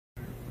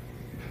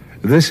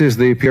This is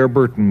the Pierre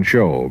Berton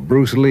Show.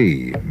 Bruce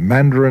Lee,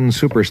 Mandarin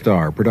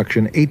Superstar,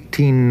 production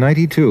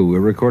 1892,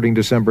 recording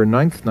December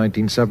 9th,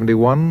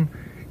 1971,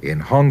 in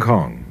Hong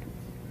Kong.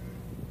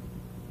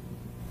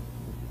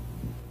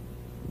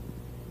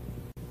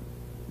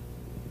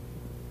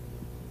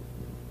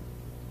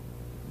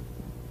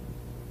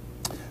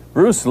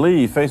 Bruce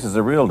Lee faces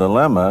a real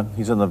dilemma.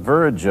 He's on the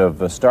verge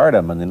of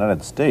stardom in the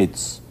United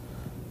States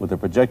with a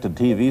projected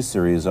TV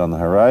series on the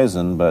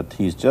horizon, but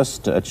he's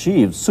just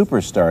achieved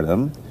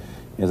superstardom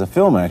as a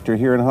film actor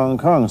here in Hong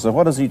Kong. So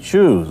what does he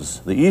choose,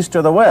 the East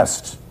or the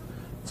West?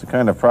 It's a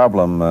kind of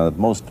problem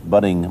most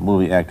budding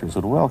movie actors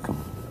would welcome.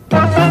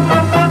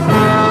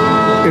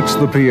 It's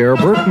the Pierre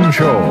Berton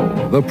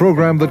Show, the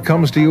program that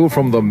comes to you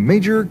from the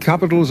major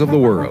capitals of the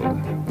world.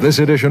 This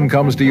edition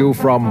comes to you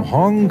from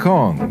Hong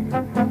Kong.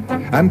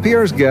 And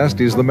Pierre's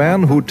guest is the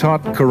man who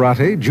taught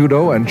karate,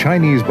 judo, and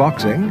Chinese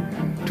boxing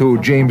to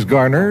James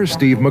Garner,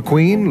 Steve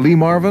McQueen, Lee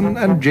Marvin,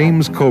 and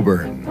James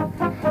Coburn.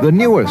 The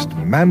newest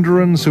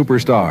Mandarin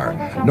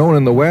superstar, known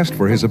in the West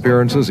for his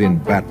appearances in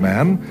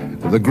Batman,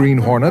 The Green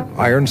Hornet,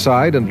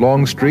 Ironside, and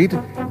Longstreet.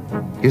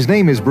 His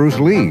name is Bruce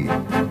Lee,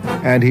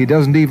 and he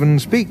doesn't even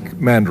speak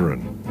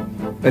Mandarin.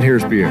 And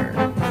here's Pierre.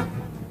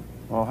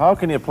 Well, how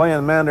can you play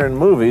in Mandarin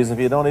movies if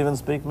you don't even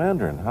speak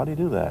Mandarin? How do you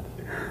do that?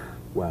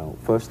 Well,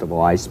 first of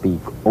all, I speak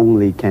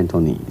only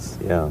Cantonese.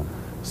 Yeah.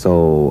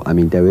 So, I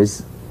mean, there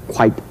is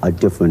quite a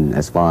difference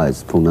as far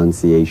as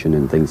pronunciation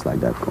and things like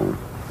that go.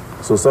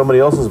 So somebody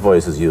else's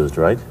voice is used,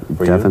 right?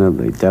 For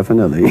definitely, you?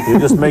 Definitely. You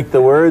just make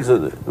the words.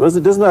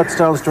 Doesn't that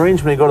sound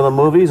strange when you go to the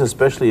movies,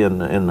 especially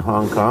in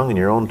Hong Kong, in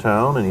your own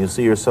town, and you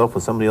see yourself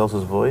with somebody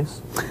else's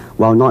voice?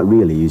 Well, not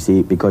really, you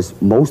see, because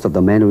most of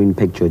the Mandarin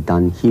pictures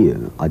done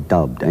here are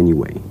dubbed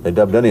anyway. They're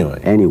dubbed anyway?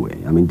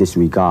 Anyway. I mean,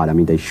 disregard. I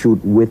mean, they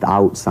shoot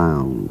without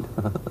sound.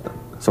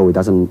 So it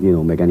doesn't,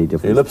 make any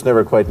difference. Your lips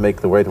never quite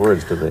make the right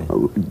words, do they?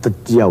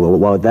 Yeah,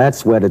 well,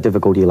 that's where the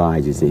difficulty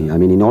lies, you see. I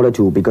mean, in order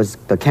to, because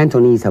the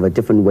Cantonese have a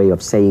different way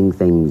of saying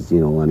things,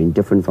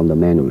 different from the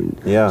Mandarin.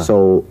 Yeah.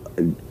 So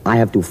I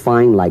have to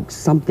find,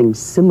 something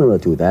similar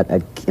to that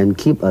and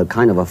keep a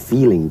kind of a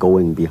feeling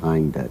going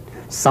behind that.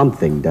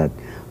 Something that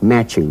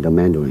matching the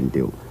Mandarin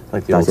deal.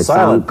 Like the old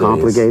silent days.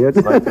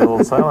 Complicated? Like the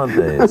old silent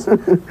days.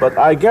 But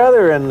I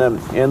gather in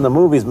the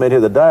movies made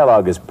here, the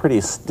dialogue is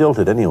pretty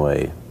stilted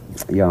anyway.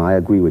 Yeah, I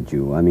agree with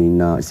you. I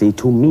mean, see,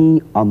 to me,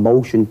 a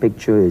motion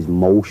picture is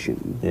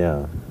motion.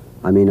 Yeah.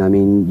 I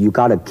mean, you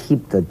got to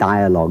keep the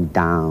dialogue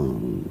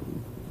down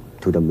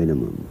to the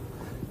minimum.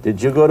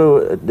 Did you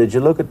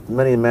look at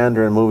many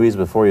Mandarin movies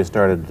before you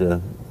started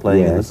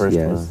playing in the first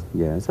one?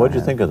 Yes. What did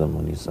you think of them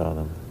when you saw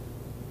them?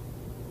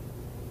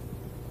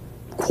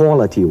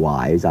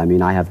 Quality-wise, I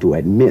mean, I have to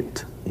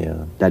admit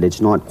that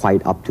it's not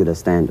quite up to the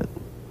standard.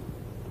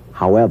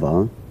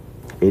 However,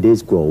 it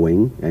is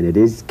growing, and it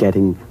is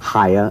getting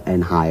higher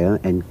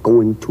and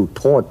going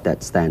toward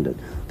that standard,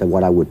 that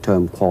what I would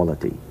term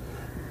quality.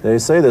 They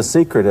say the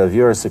secret of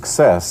your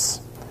success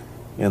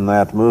in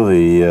that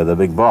movie, The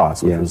Big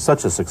Boss, which was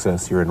such a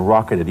success,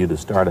 rocketed you to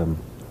stardom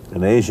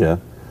in Asia,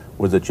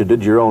 was that you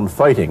did your own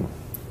fighting.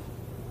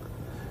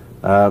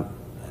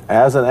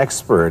 As an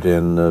expert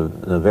in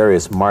the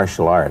various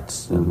martial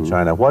arts in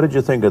China, what did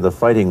you think of the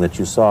fighting that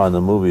you saw in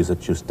the movies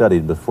that you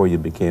studied before you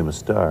became a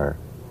star?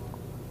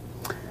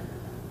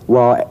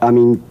 Well, I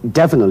mean,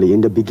 definitely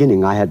in the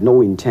beginning, I had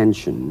no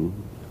intention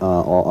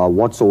or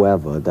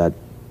whatsoever that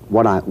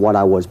what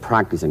I was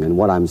practicing and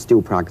what I'm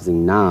still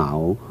practicing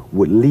now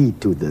would lead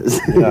to this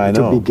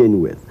to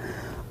begin with.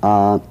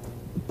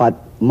 But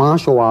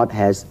martial art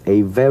has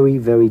a very,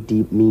 very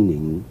deep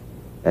meaning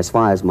as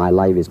far as my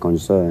life is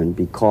concerned,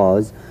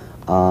 because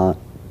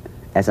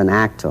as an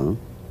actor,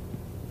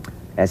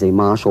 as a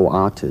martial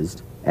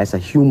artist, as a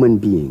human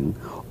being,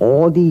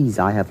 all these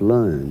I have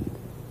learned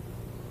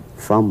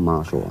from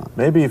martial art.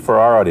 Maybe for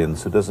our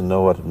audience who doesn't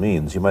know what it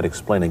means, you might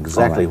explain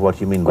exactly what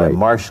you mean by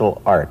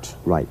martial art.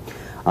 Right.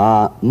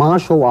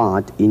 Martial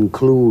art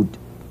include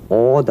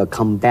all the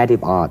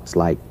combative arts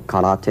like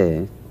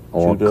karate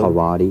or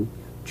karate,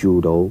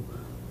 judo,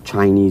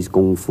 Chinese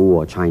kung fu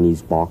or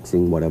Chinese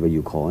boxing, whatever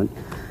you call it.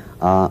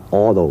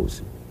 All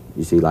those.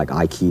 You see, like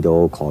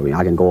Aikido, Korean,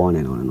 I can go on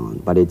and on and on.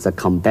 But it's a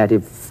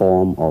combative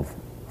form of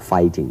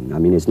fighting. I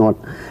mean, it's not,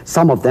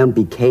 some of them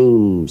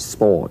became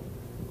sport,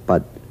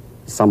 but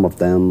some of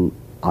them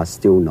are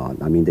still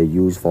not. I mean, they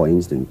use, for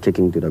instance,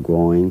 kicking to the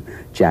groin,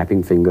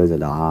 jabbing fingers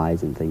at the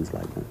eyes, and things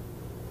like that.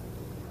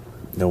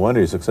 No wonder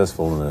you're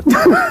successful in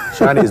the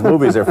Chinese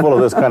movies. They're full of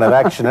this kind of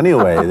action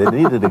anyway. They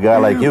needed a guy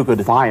like you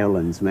could...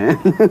 Violence, man.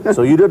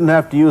 So you didn't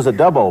have to use a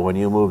double when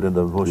you moved into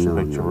the motion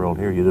picture world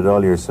here. You did it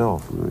all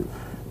yourself. Right.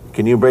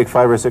 Can you break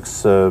 5 or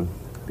 6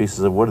 pieces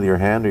of wood with your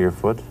hand or your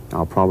foot?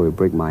 I'll probably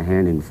break my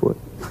hand and foot.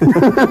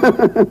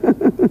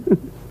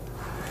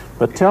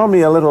 But tell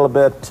me a little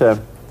bit...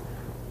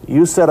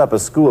 you set up a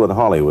school in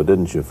Hollywood,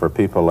 didn't you, for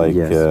people like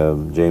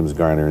James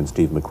Garner and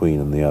Steve McQueen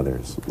and the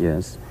others?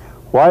 Yes.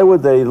 Why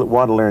would they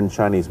want to learn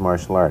Chinese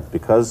martial art?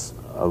 Because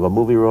of a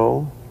movie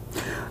role?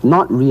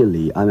 Not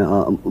really. I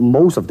mean,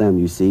 most of them,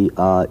 you see,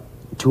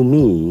 to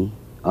me,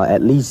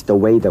 at least the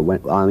way that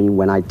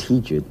when I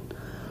teach it,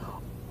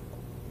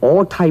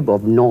 all type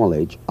of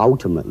knowledge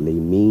ultimately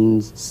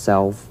means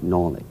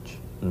self-knowledge.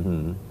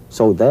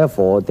 So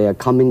therefore, they're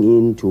coming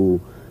in to,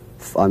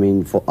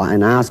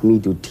 and ask me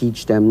to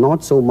teach them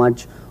not so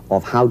much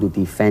of how to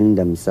defend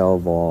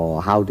themselves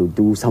or how to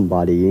do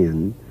somebody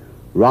in.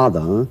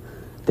 Rather,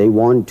 they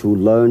want to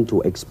learn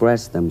to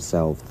express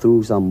themselves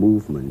through some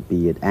movement,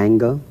 be it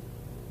anger,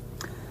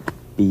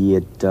 be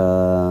it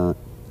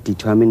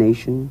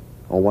determination,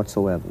 or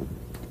whatsoever.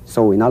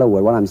 So in other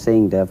words, what I'm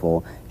saying,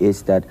 therefore,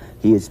 is that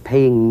he is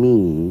paying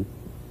me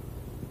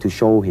to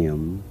show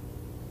him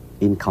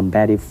in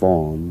combative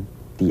form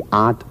the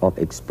art of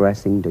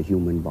expressing the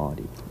human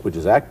body. Which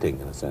is acting,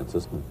 in a sense,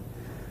 isn't it?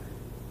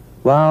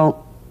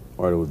 Well...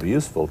 Or it would be a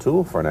useful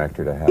tool for an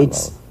actor to have.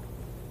 It's...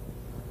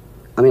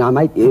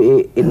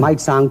 it might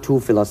sound too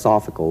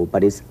philosophical,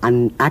 but it's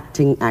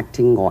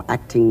acting or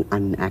acting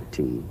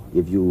unacting,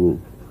 if you...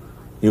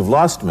 You've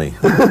lost me.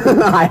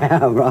 I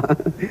have, right?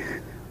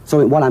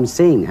 So what I'm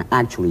saying,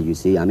 actually, you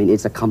see,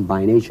 it's a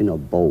combination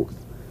of both.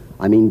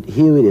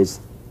 Here it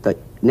is the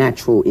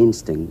natural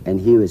instinct, and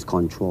here is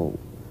control.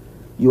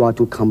 You are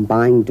to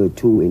combine the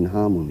two in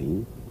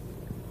harmony.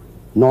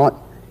 Not,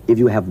 if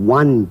you have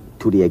one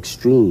to the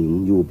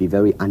extreme, you will be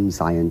very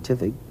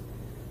unscientific.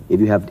 If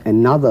you have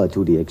another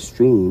to the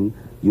extreme,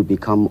 you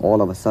become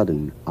all of a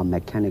sudden a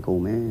mechanical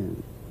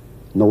man,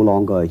 no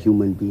longer a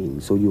human being.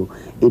 So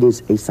it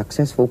is a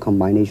successful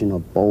combination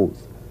of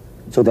both.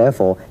 So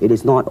therefore, it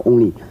is not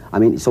only,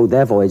 so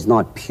therefore it's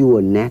not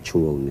pure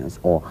naturalness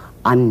or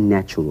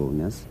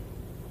unnaturalness.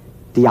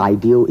 The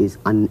ideal is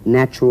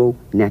unnatural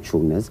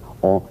naturalness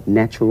or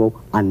natural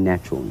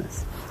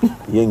unnaturalness.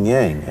 Yin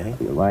yang, eh?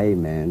 Right,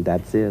 man,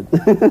 that's it.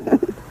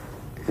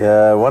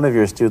 One of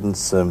your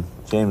students,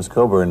 James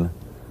Coburn,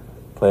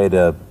 played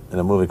in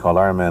a movie called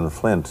Our Man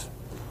Flint,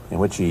 in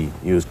which he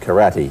used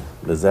karate.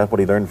 Is that what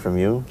he learned from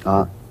you?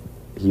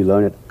 He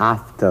learned it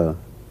after.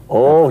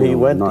 Oh, he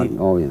went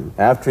yeah.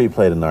 After he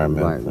played in Our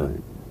Man Right, Flint.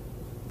 right.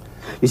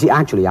 You see,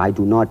 actually, I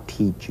do not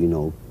teach,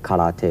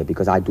 karate,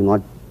 because I do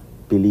not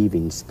believe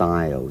in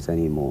styles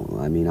anymore.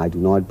 I do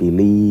not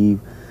believe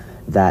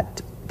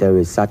that there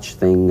is such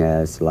thing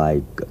as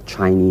like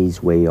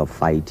Chinese way of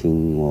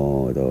fighting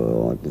or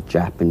the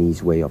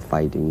Japanese way of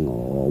fighting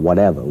or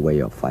whatever way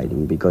of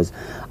fighting, because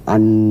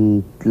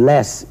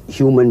unless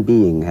human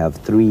beings have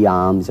 3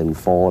 arms and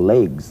 4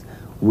 legs,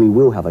 we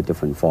will have a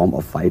different form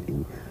of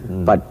fighting.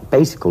 But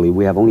basically,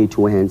 we have only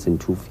 2 hands and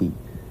 2 feet.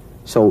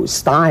 So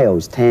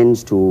styles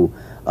tends to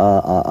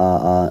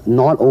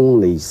not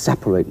only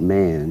separate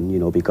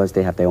man, because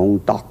they have their own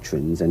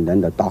doctrines, and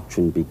then the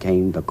doctrine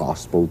became the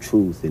gospel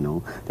truth,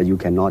 that you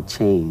cannot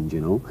change,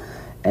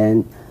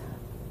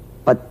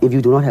 But if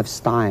you do not have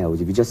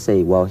styles, if you just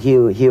say, well,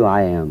 here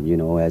I am,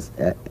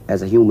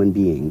 as a human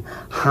being,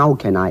 how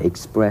can I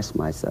express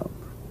myself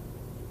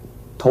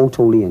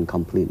totally and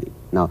completely?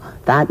 Now,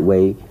 that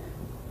way,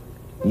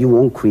 you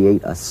won't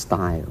create a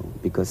style,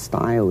 because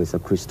style is a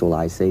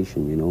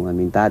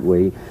crystallization, that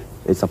way,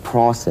 it's a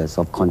process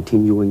of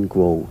continuing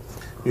growth.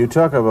 You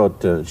talk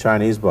about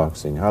Chinese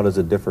boxing. How does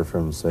it differ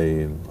from,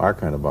 say, our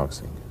kind of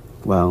boxing?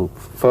 Well,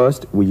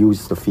 first, we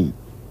use the feet.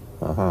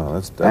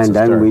 That's and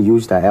then we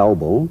use the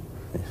elbow.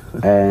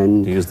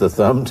 And you use the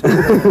thumb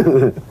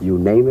too? You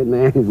name it,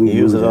 man. We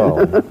use it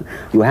all.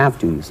 You have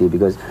to, you see,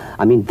 because,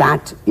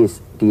 that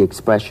is the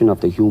expression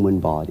of the human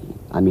body.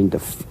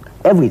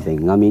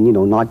 Everything,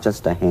 not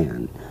just the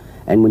hand.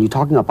 And when you're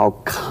talking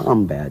about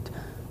combat,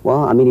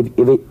 well,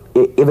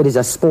 if it is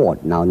a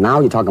sport, now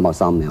you're talking about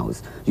something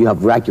else. You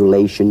have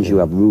regulations, you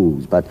have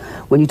rules. But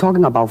when you're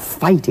talking about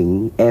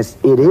fighting as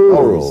it is,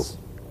 no rules.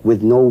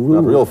 With no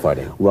rules. Not real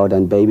fighting. Well,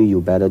 then, baby, you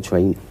better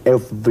train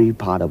every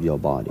part of your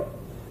body.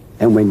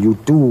 And when you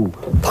do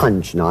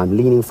punch, now I'm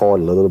leaning forward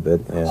a little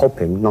bit,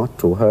 hoping not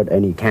to hurt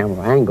any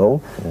camera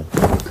angle.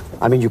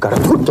 You got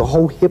to put the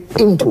whole hip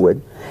into it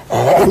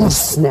and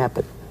snap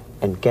it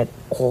and get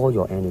all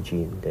your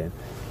energy in there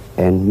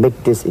and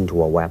make this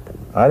into a weapon.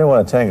 I don't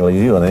want to tangle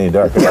you in any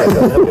dark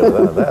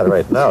that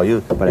right now.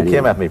 You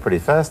came at me pretty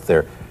fast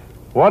there.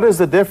 What is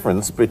the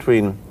difference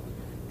between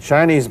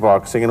Chinese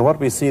boxing and what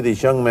we see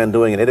these young men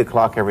doing at 8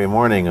 o'clock every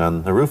morning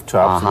on the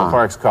rooftops in the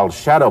parks called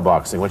shadow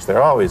boxing, which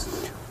they're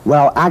always...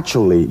 Well,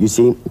 actually, you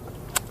see,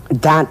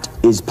 that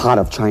is part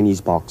of Chinese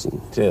boxing.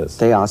 It is.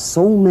 There are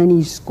so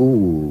many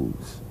schools,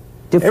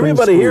 different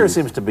Everybody schools. here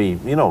seems to be,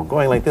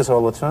 going like this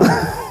all the time.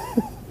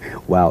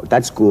 Well,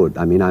 that's good.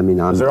 I'm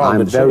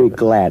very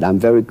glad. I'm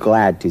very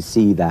glad to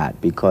see that,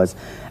 because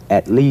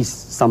at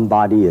least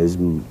somebody is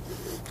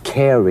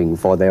caring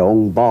for their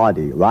own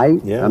body,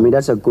 right? Yeah.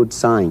 That's a good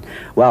sign.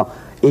 Well,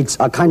 it's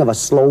a kind of a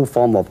slow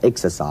form of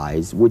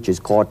exercise, which is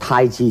called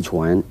Tai Chi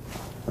Chuan.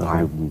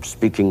 I'm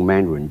speaking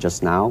Mandarin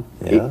just now.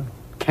 Yeah.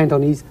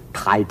 Cantonese,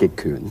 Tai Chi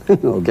Chuan,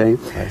 okay?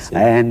 I see.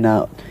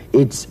 And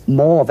it's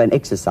more of an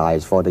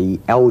exercise for the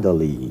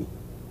elderly,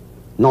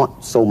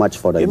 not so much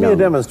for the young. Give me a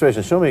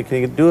demonstration. Show me.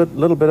 Can you do a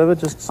little bit of it?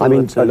 Just so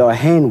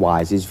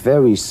hand-wise, it's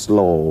very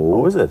slow.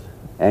 Oh, is it?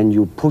 and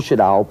you push it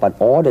out, but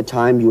all the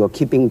time you are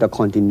keeping the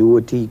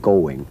continuity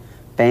going,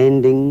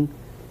 bending,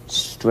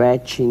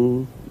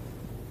 stretching,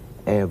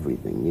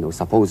 everything. You know,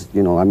 suppose,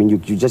 you know, I mean, you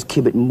just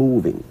keep it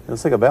moving.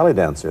 It's like a ballet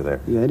dancer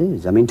there. Yeah, it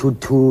is. I mean,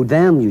 to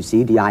them, you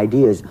see, the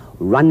idea is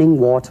running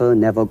water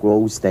never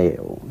grows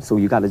stale. So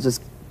you got to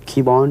just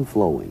keep on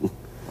flowing.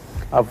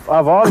 Of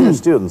all your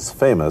students,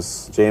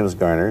 famous, James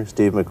Garner,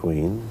 Steve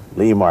McQueen,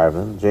 Lee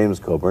Marvin, James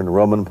Coburn,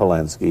 Roman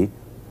Polanski,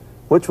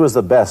 which was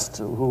the best?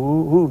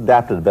 Who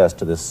adapted best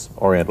to this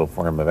Oriental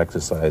form of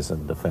exercise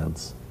and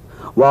defense?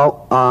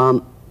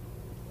 Well,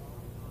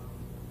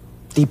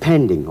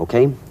 depending,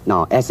 okay?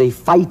 Now, as a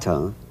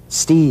fighter,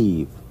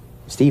 Steve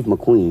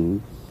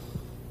McQueen,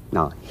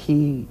 now,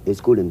 he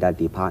is good in that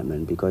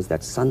department because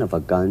that son of a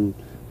gun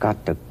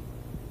got the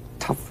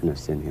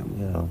toughness in him.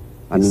 Yeah.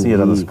 I mean, see it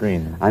on the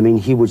screen. I mean,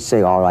 he would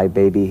say, all right,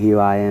 baby, here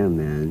I am,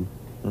 man.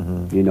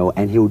 Mm-hmm. You know,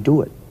 and he'll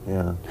do it.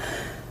 Yeah.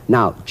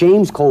 Now,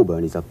 James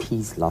Coburn is a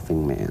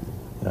peace-loving man.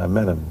 Yeah, I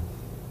met him.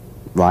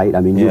 Right? I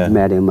mean, you've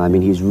met him. I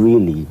mean, he's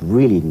really,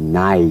 really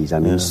nice. I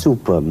mean,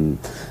 super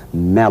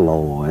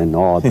mellow and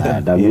all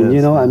that. I mean,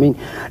 you know, I mean,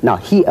 now,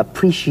 he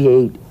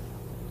appreciates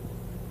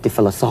the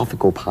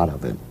philosophical part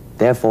of it.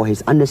 Therefore,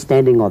 his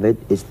understanding of it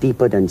is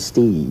deeper than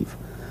Steve.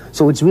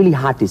 So it's really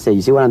hard to say.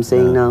 You see what I'm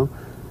saying now?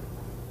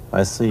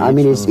 I see. I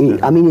mean,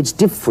 it's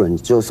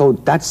different. So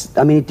that's,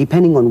 I mean,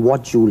 depending on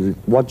what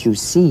you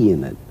see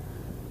in it.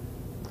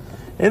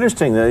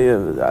 Interesting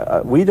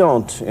that we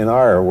don't, in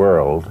our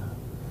world,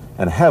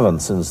 and haven't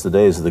since the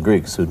days of the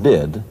Greeks who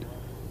did,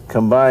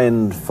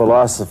 combine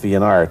philosophy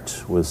and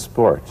art with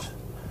sport.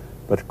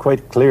 But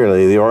quite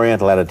clearly, the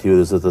Oriental attitude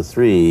is that the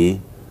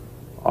three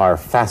are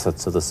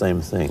facets of the same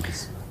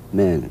things.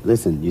 Man,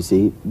 listen, you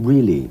see,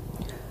 really,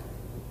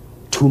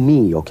 to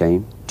me,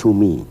 okay, to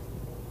me,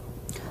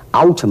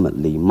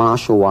 ultimately,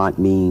 martial art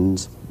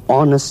means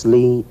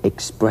honestly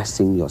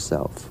expressing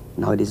yourself.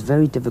 Now, it is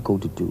very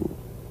difficult to do.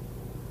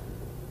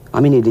 I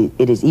mean,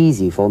 it is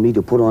easy for me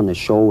to put on a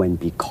show and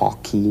be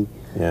cocky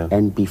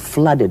and be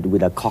flooded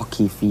with a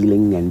cocky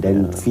feeling and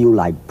then feel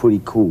like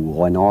pretty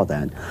cool and all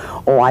that.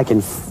 Or I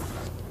can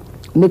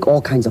make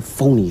all kinds of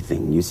phony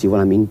things, you see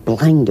what I mean,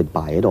 blinded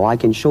by it. Or I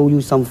can show you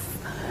some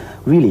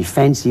really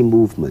fancy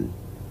movement.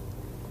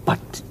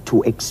 But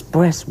to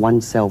express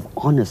oneself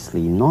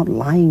honestly, not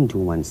lying to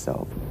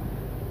oneself,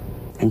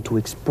 and to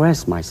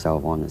express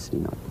myself honestly,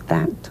 now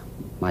that,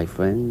 my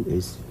friend,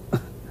 is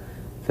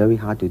very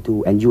hard to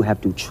do. And you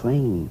have to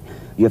train.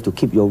 You have to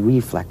keep your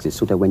reflexes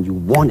so that when you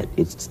want it,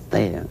 it's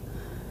there.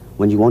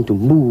 When you want to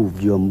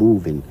move, you're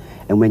moving.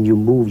 And when you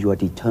move, you are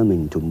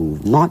determined to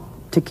move. Not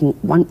taking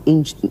 1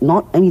 inch,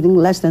 not anything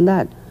less than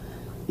that.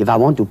 If I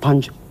want to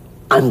punch,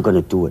 I'm going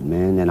to do it,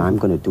 man, and I'm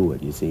going to do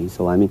it, you see.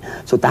 So, I mean,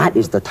 so that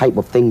is the type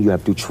of thing you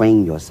have to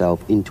train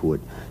yourself into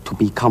it, to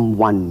become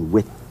one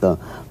with the,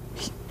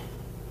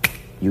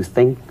 you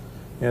think?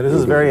 Yeah, this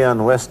is very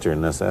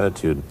un-Western, this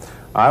attitude.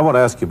 I want to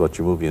ask you about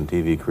your movie and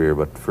TV career,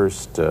 but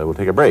first we'll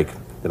take a break.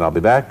 Then I'll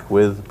be back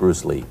with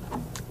Bruce Lee.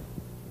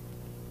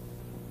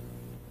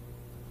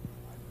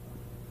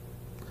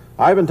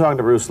 I've been talking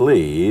to Bruce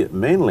Lee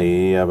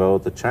mainly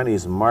about the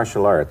Chinese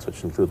martial arts,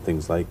 which include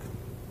things like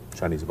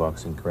Chinese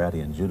boxing,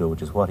 karate, and judo,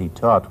 which is what he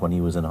taught when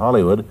he was in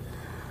Hollywood.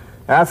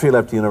 After he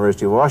left the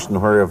University of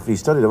Washington, where he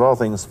studied, of all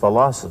things,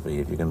 philosophy,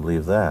 if you can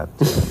believe that.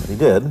 He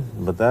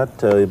did, but that,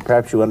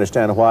 perhaps you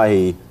understand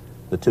why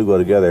the two go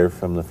together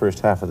from the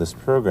first half of this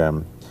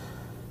program.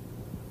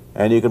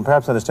 And you can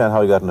perhaps understand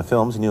how he got into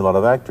films. He knew a lot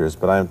of actors,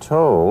 but I'm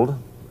told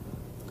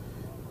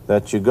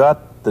that you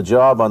got the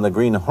job on the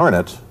Green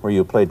Hornet, where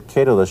you played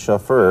Cato the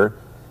chauffeur,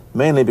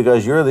 mainly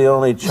because you're the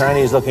only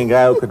Chinese-looking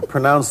guy who could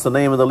pronounce the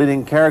name of the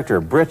leading character,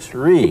 Britt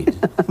Reed.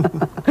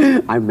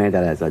 I meant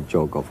that as a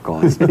joke, of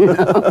course.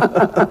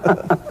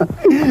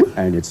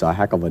 And it's a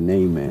heck of a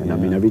name, man. Yeah. I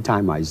mean, every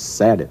time I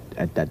said it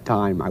at that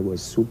time, I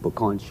was super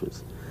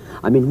conscious.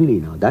 I mean, really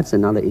now, that's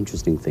another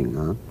interesting thing,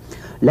 huh?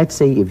 Let's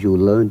say if you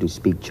learn to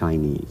speak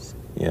Chinese.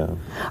 Yeah.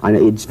 And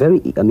it's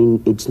very, I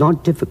mean, it's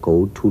not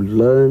difficult to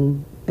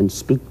learn and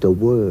speak the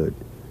word.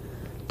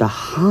 The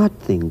hard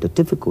thing, the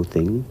difficult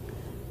thing,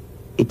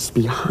 it's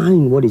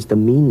behind what is the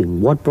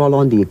meaning, what brought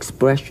on the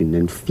expression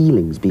and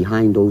feelings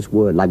behind those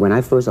words. Like when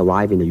I first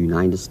arrived in the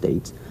United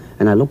States,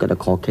 and I look at a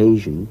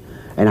Caucasian,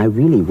 and I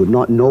really would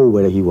not know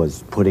whether he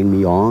was putting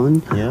me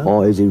on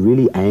or is he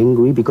really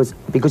angry, because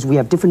we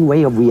have different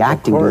way of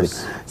reacting to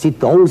it. See,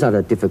 those are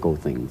the difficult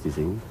things, you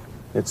see.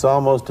 It's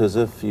almost as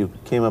if you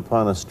came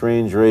upon a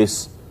strange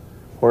race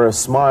where a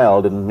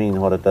smile didn't mean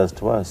what it does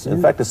to us.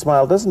 In fact, a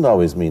smile doesn't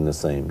always mean the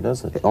same,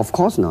 does it? Of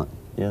course not.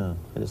 Yeah,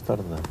 I just thought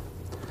of that.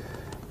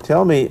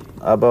 Tell me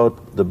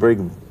about the big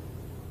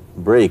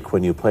break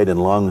when you played in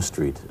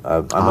Longstreet.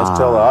 I must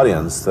tell the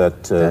audience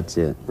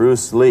that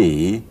Bruce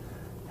Lee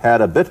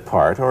had a bit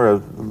part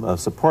or a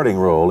supporting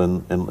role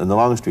in the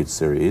Longstreet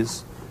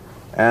series,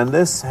 and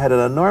this had an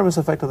enormous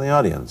effect on the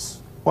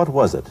audience. What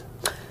was it?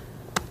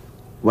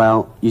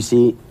 Well, you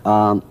see,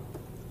 the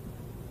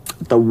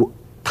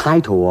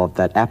title of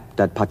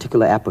that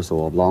particular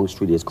episode of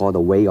Longstreet is called The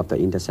Way of the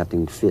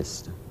Intercepting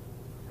Fist.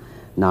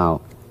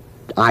 Now,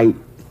 I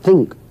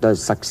think the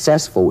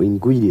successful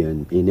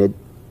ingredient in it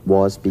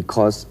was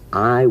because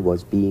I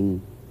was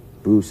being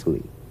Bruce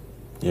Lee.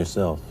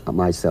 Yourself.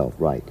 Myself,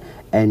 right.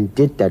 And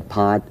did that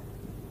part,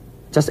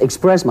 just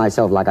express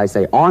myself, like I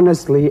say,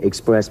 honestly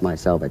express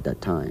myself at that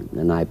time.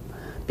 And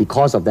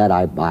because of that,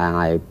 I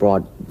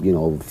brought,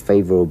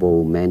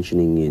 favorable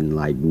mentioning in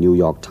like New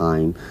York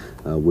Times,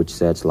 which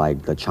says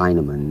like the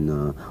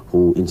Chinaman,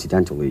 who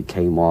incidentally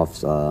came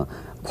off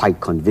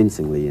quite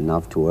convincingly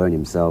enough to earn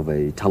himself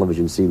a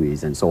television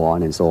series, and so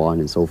on and so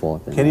on and so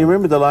forth. Can you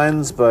remember the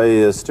lines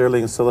by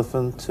Sterling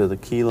Sullivan, the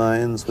key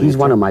lines? He's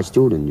one of my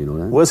students, you know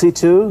that? Was he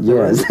too?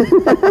 Yes.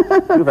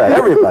 You've had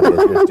everybody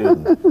as your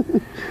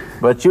student.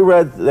 But you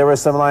read, there were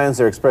some lines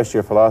that expressed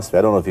your philosophy.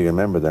 I don't know if you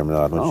remember them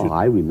or not.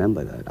 I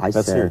remember that.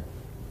 Let's hear.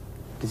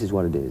 This is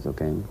what it is,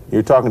 okay?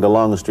 You're talking to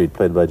Longstreet,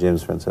 played by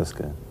James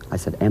Francesca. I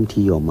said,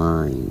 empty your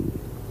mind.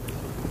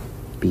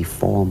 Be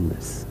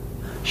formless,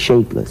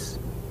 shapeless,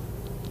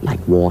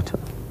 like water.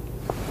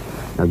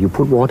 Now you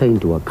put water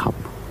into a cup,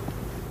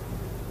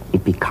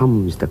 it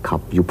becomes the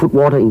cup. You put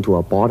water into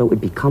a bottle,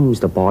 it becomes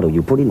the bottle.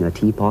 You put it in a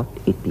teapot,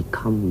 it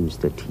becomes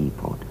the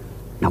teapot.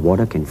 Now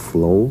water can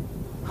flow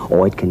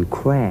or it can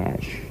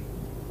crash.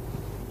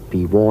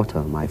 Be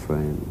water, my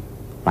friend.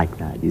 Like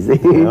that, you see?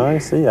 Yeah, I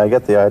see. I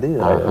get the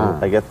idea.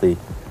 I get the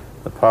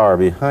power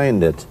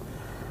behind it.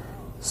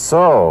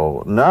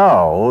 So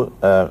now,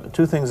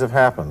 two things have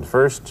happened.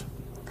 First,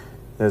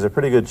 there's a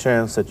pretty good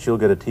chance that you'll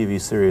get a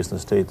TV series in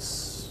the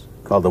States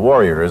called The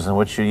Warriors, in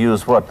which you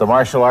use what, the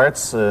martial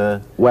arts in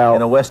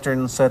a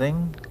Western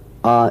setting?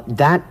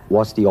 That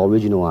was the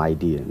original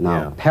idea.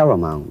 Now,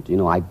 Paramount,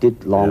 I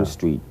did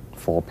Longstreet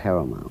for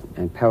Paramount,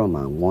 and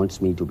Paramount wants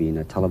me to be in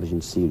a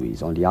television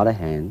series. On the other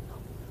hand,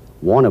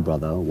 Warner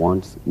Brother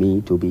wants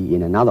me to be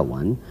in another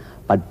one,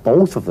 but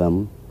both of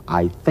them,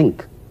 I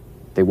think,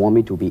 they want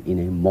me to be in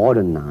a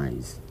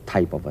modernized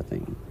type of a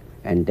thing.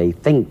 And they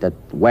think that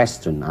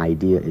Western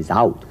idea is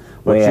out.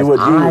 Whereas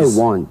you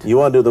want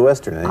to do the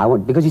Western, eh?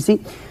 Because you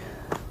see,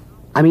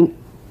 I mean,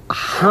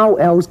 how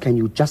else can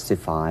you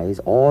justify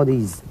all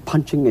these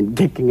punching and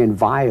kicking and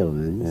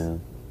violence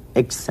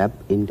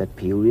except in that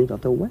period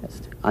of the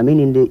West? I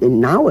mean,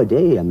 in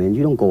nowadays, I mean,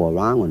 you don't go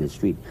around on the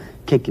street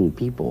kicking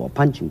people or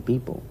punching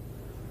people.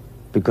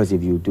 Because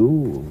if you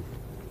do,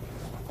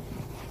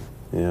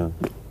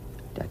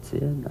 that's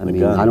it. I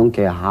mean, I don't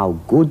care how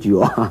good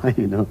you are,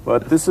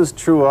 But this is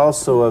true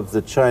also of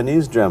the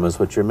Chinese dramas,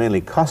 which are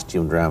mainly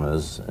costume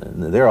dramas.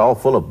 They're all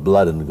full of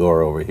blood and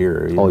gore over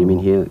here. You mean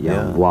here?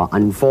 Yeah. Well,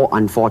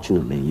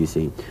 unfortunately, you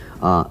see,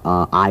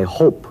 I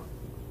hope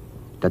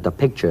that the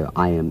picture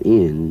I am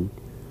in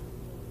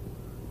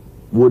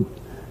would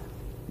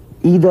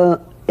either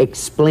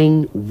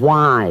explain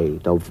why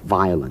the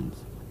violence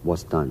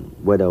was done,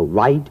 whether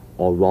right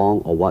or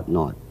wrong or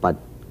whatnot. But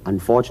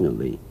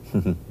unfortunately,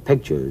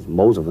 pictures,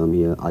 most of them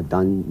here, are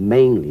done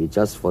mainly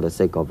just for the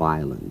sake of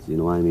violence. You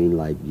know what I mean?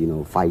 Like,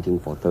 fighting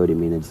for 30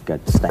 minutes,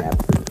 get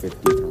stabbed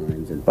 50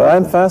 times. Well,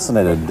 I'm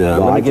fascinated.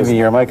 Let me give you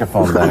your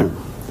microphone back.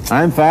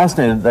 I'm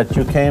fascinated that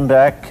you came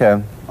back.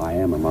 I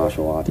am a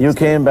martial artist. You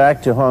came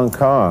back to Hong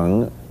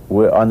Kong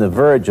on the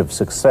verge of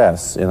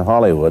success in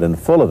Hollywood and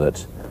full of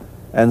it.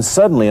 And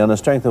suddenly, on the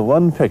strength of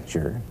one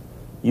picture,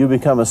 you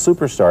become a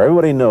superstar.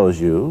 Everybody knows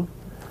you.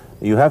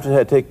 You have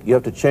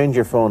to change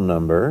your phone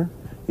number.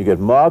 You get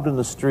mobbed in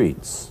the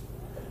streets.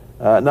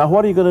 Now,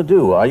 what are you going to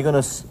do? Are you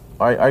going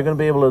to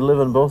be able to live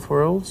in both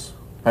worlds?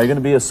 Are you going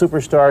to be a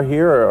superstar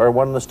here, or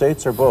one in the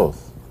States, or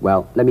both?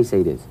 Well, let me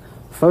say this.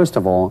 First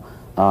of all,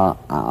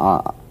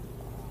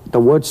 the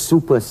word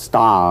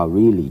superstar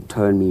really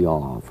turned me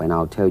off, and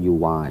I'll tell you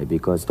why.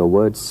 Because the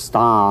word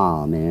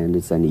star, man,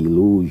 it's an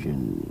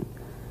illusion.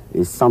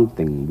 It's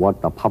something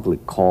what the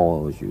public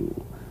calls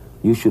you.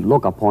 You should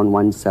look upon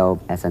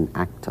oneself as an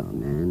actor,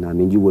 man. I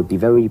mean, you would be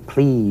very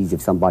pleased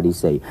if somebody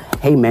say,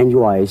 hey, man,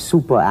 you are a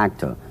super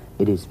actor.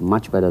 It is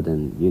much better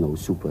than,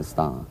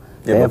 superstar.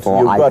 Yeah, therefore,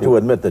 you've got to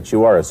admit that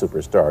you are a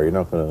superstar. You're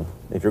not going to,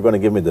 if you're going to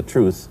give me the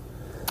truth.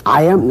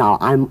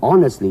 I'm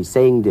honestly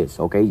saying this,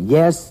 okay?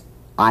 Yes,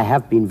 I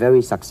have been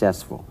very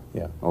successful.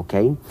 Yeah.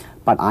 Okay?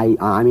 But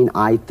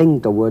I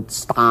think the word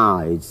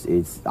star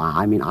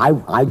I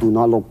do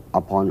not look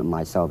upon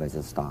myself as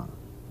a star.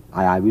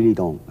 I really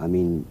don't. I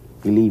mean,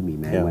 believe me,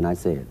 man, when I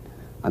say it.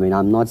 I mean,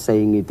 I'm not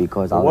saying it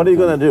because what are you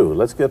going to do?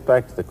 Let's get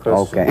back to the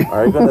question. Okay.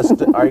 Are you going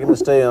to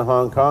stay in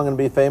Hong Kong and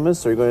be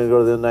famous? Or are you going to go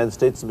to the United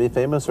States and be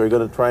famous? Or are you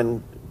going to try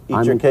and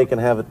eat your cake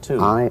and have it too?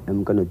 I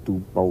am going to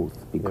do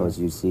both because,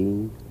 you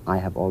see, I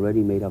have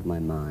already made up my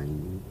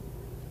mind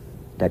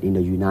that in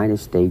the United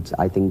States,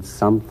 I think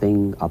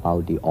something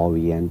about the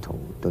Oriental,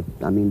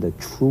 the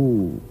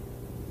true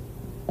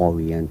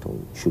Oriental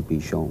should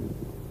be shown.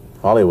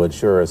 Hollywood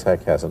sure as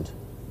heck hasn't.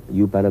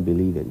 You better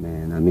believe it,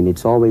 man. I mean,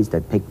 it's always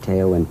that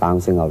pigtail and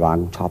bouncing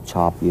around,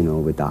 chop,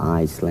 with the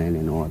eyes slant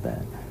and all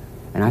that.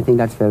 And I think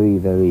that's very,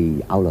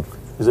 very out of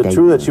Is it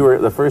true that you were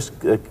the first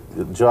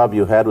job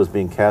you had was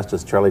being cast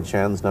as Charlie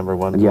Chan's number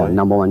one boy? Yeah,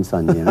 number one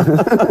son, yeah.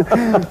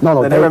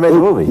 No, they never made the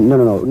movie?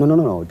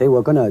 No. They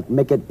were going to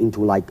make it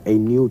into like a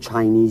new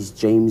Chinese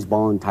James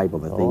Bond type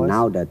of a thing.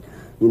 Now that,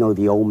 you know,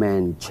 the old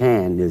man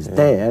Chan is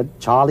dead,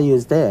 Charlie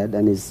is dead,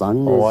 and his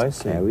son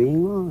is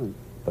carrying on.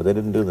 But they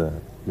didn't do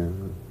that? No.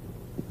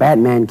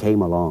 Batman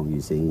came along,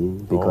 you see,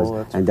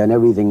 because, and then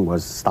everything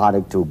was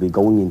started to be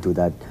going into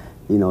that,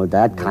 you know,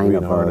 that kind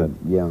of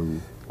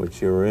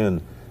which you were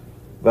in.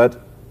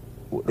 But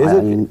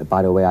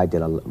by the way, I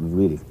did a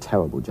really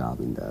terrible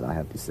job in that, I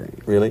have to say.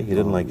 Really? You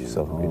didn't like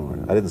yourself?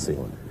 I didn't see it.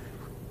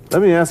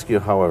 Let me ask you,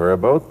 however,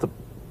 about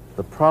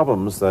the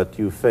problems that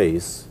you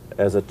face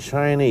as a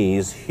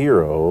Chinese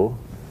hero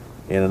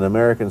in an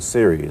American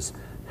series.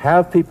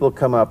 Have people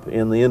come up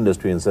in the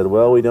industry and said,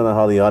 well, we don't know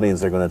how the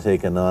audience are going to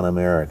take a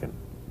non-American?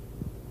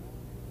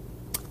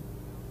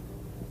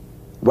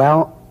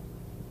 Well,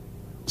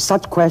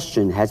 such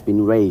question has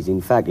been raised. In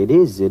fact, it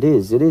is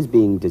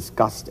being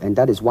discussed, and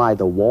that is why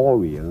The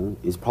Warrior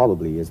is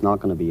not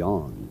going to be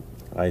on.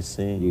 I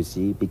see. You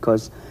see,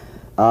 because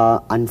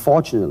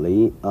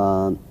unfortunately,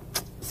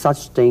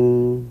 such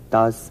thing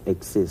does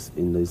exist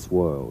in this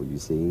world, you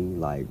see,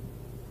 like,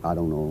 I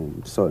don't know,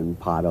 certain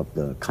part of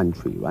the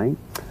country, right?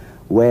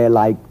 Where,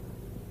 like,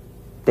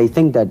 they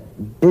think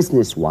that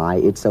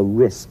business-wise, it's a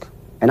risk.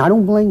 And I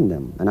don't blame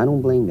them, I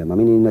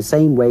mean, in the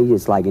same way,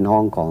 it's like in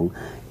Hong Kong,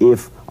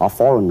 if a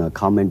foreigner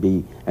come and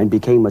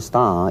became a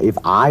star, if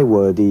I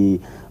were the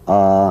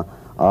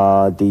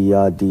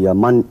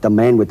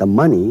man with the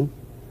money,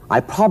 I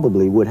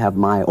probably would have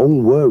my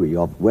own worry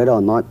of whether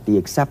or not the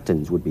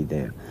acceptance would be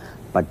there.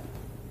 But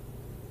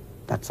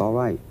that's all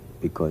right,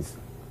 because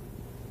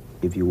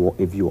if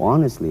you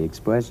honestly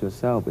express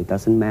yourself, it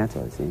doesn't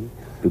matter, see?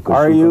 Because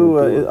are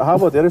you, how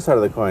about the other side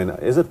of the coin?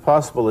 Is it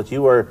possible that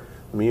you are,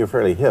 I mean, you're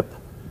fairly hip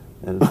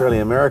and fairly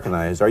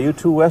Americanized. Are you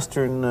too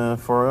Western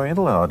for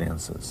Oriental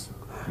audiences,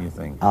 do you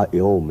think?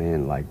 Oh,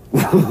 man, like,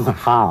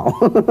 how?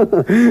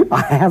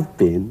 I have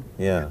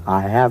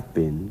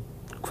been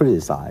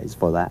criticized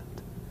for that.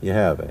 You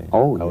have, eh?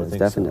 Oh, yes,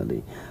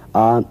 definitely.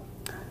 So.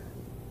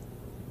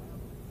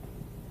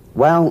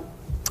 Well,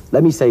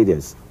 let me say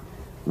this.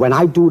 When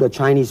I do the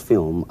Chinese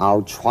film,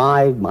 I'll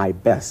try my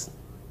best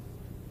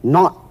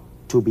not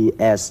to be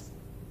as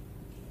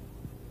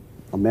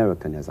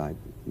American as I,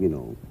 you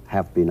know,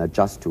 have been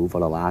adjusted to for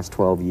the last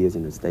 12 years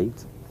in the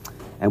States.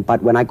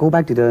 But when I go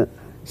back to the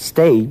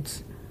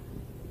States,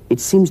 it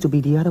seems to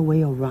be the other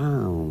way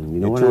around. You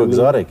know what I mean? You're too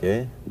exotic,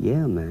 eh?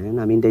 Yeah, man.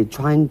 I mean, they're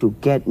trying to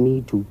get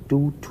me to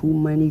do too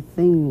many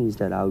things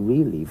that are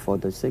really for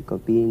the sake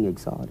of being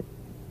exotic.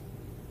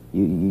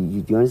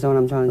 You understand what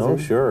I'm trying to say? Oh,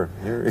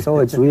 sure. So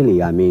it's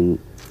really, I mean,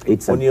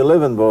 it's when you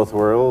live in both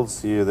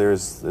worlds,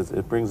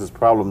 it brings its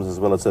problems as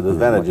well as its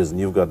advantages, and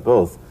you've got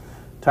both.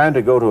 Time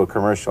to go to a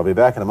commercial. I'll be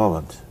back in a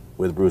moment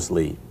with Bruce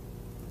Lee.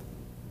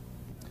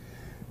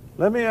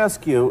 Let me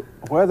ask you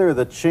whether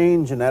the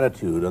change in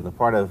attitude on the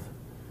part of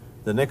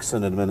the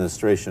Nixon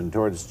administration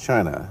towards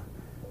China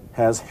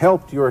has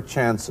helped your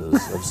chances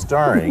of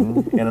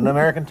starring in an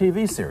American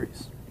TV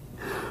series.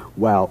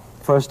 Well,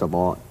 first of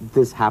all,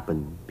 this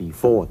happened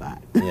before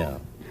that. Yeah.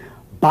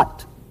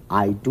 But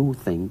I do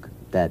think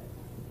that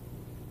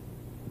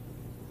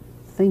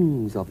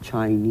things of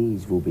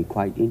Chinese will be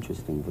quite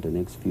interesting for the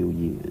next few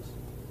years.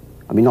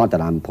 I mean, not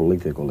that I'm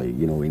politically,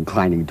 you know,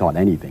 inclining toward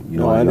anything. You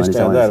know, I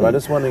understand that. I'm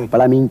just wondering.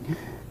 But I mean,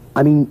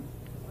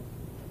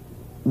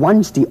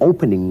 once the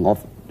opening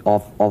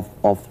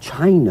of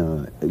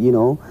China, you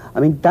know, I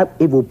mean, that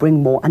it will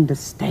bring more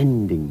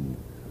understanding.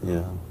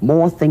 Yeah.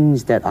 More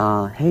things that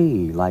are,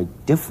 hey, like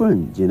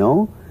different, you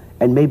know?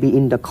 And maybe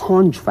in the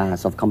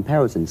contrast of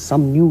comparison,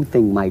 some new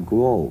thing might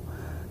grow.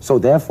 So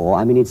therefore,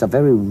 I mean, it's a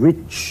very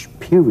rich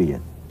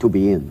period to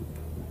be in.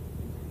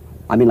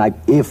 I mean, like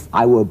if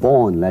I were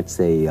born, let's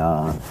say,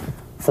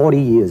 40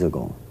 years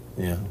ago.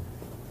 Yeah.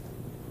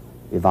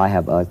 If I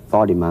have a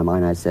thought in my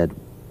mind, I said,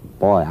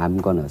 boy, I'm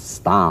gonna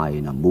star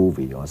in a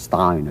movie or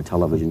star in a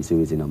television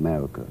series in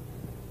America.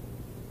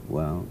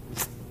 Well,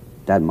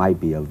 that might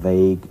be a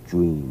vague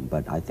dream,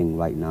 but I think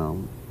right now,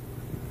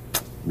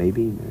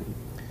 maybe, man.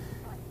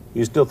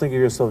 You still think of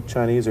yourself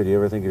Chinese, or do you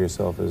ever think of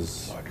yourself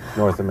as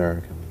North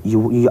American?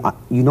 You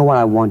know what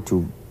I want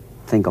to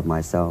think of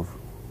myself?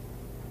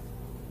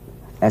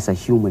 As a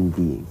human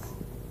being.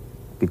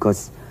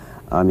 Because,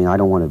 I mean, I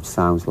don't want to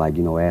sound like,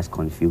 you know, as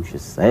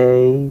Confucius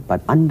say,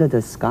 but under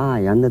the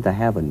sky, under the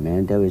heaven,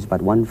 man, there is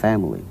but one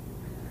family.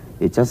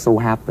 It just so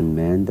happened,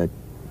 man, that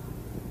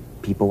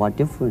people are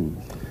different.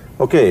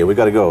 Okay, we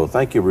got to go.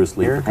 Thank you, Bruce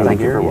Lee.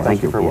 Thank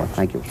you for watching.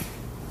 Thank you.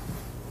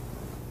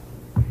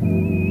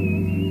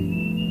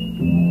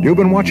 You've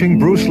been watching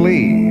Bruce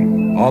Lee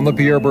on The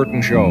Pierre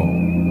Berton Show,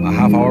 a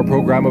half-hour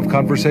program of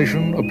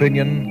conversation,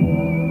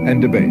 opinion,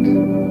 and debate.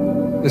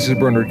 This is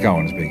Bernard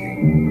Cowan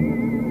speaking.